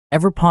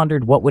Ever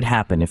pondered what would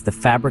happen if the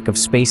fabric of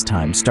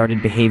space-time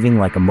started behaving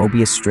like a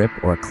Möbius strip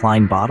or a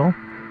Klein bottle?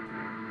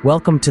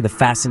 Welcome to the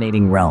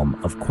fascinating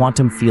realm of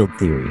quantum field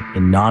theory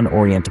in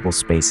non-orientable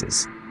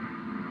spaces.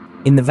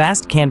 In the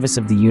vast canvas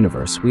of the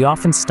universe, we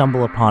often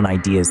stumble upon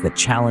ideas that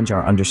challenge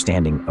our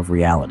understanding of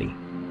reality.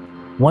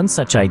 One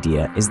such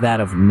idea is that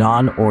of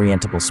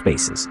non-orientable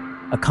spaces,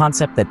 a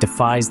concept that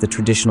defies the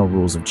traditional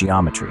rules of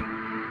geometry.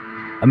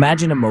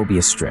 Imagine a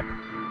Möbius strip,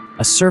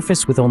 a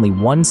surface with only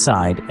one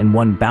side and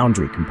one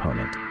boundary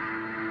component.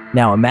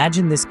 Now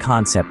imagine this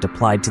concept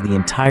applied to the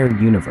entire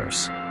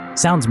universe.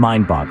 Sounds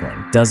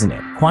mind-boggling, doesn't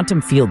it?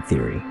 Quantum field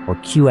theory, or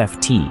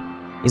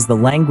QFT, is the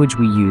language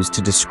we use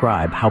to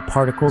describe how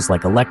particles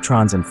like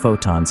electrons and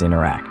photons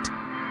interact.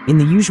 In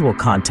the usual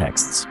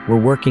contexts, we're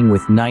working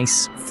with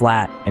nice,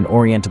 flat, and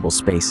orientable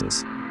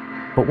spaces.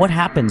 But what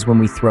happens when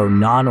we throw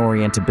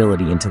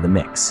non-orientability into the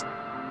mix?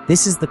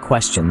 This is the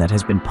question that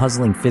has been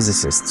puzzling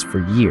physicists for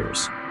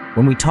years.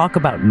 When we talk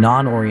about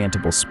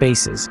non-orientable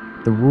spaces,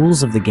 the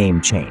rules of the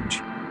game change.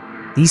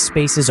 These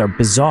spaces are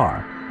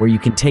bizarre, where you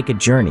can take a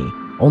journey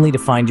only to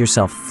find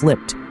yourself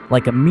flipped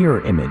like a mirror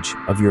image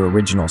of your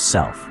original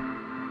self.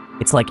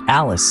 It's like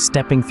Alice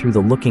stepping through the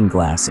looking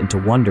glass into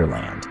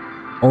Wonderland,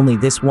 only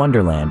this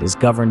Wonderland is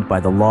governed by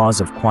the laws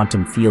of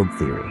quantum field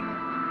theory.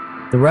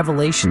 The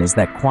revelation is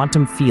that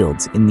quantum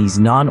fields in these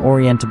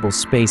non-orientable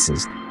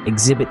spaces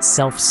exhibit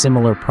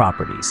self-similar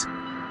properties.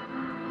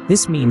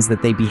 This means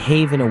that they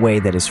behave in a way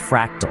that is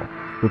fractal,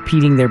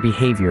 repeating their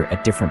behavior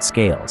at different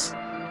scales.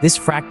 This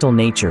fractal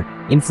nature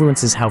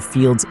influences how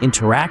fields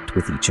interact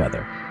with each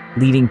other,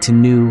 leading to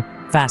new,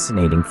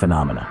 fascinating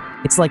phenomena.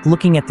 It's like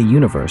looking at the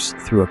universe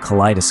through a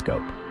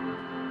kaleidoscope.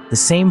 The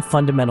same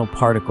fundamental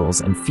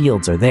particles and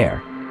fields are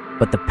there,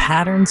 but the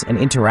patterns and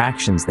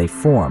interactions they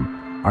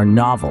form are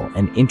novel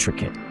and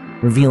intricate,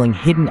 revealing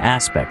hidden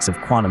aspects of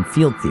quantum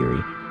field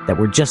theory that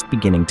we're just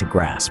beginning to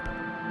grasp.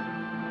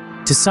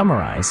 To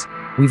summarize,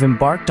 we've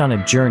embarked on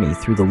a journey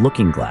through the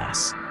looking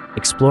glass,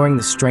 exploring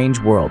the strange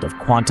world of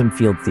quantum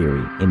field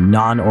theory in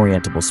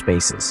non-orientable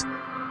spaces.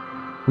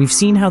 We've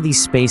seen how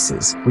these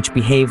spaces, which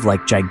behave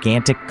like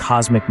gigantic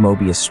cosmic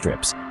Möbius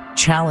strips,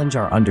 challenge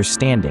our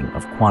understanding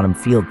of quantum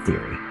field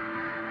theory.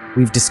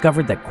 We've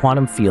discovered that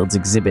quantum fields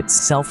exhibit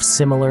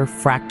self-similar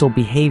fractal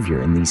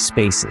behavior in these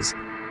spaces,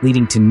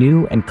 leading to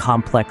new and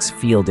complex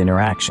field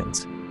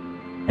interactions.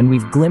 And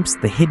we've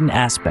glimpsed the hidden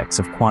aspects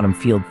of quantum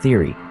field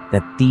theory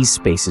that these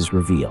spaces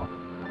reveal.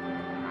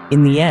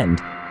 In the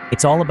end,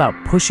 it's all about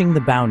pushing the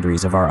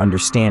boundaries of our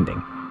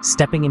understanding,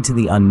 stepping into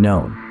the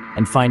unknown,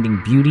 and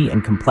finding beauty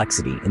and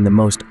complexity in the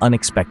most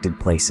unexpected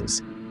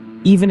places,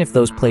 even if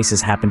those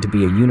places happen to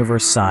be a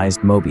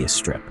universe-sized Möbius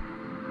strip.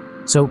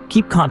 So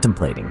keep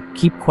contemplating,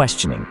 keep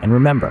questioning, and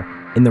remember,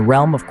 in the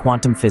realm of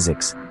quantum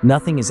physics,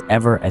 nothing is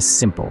ever as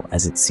simple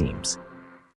as it seems.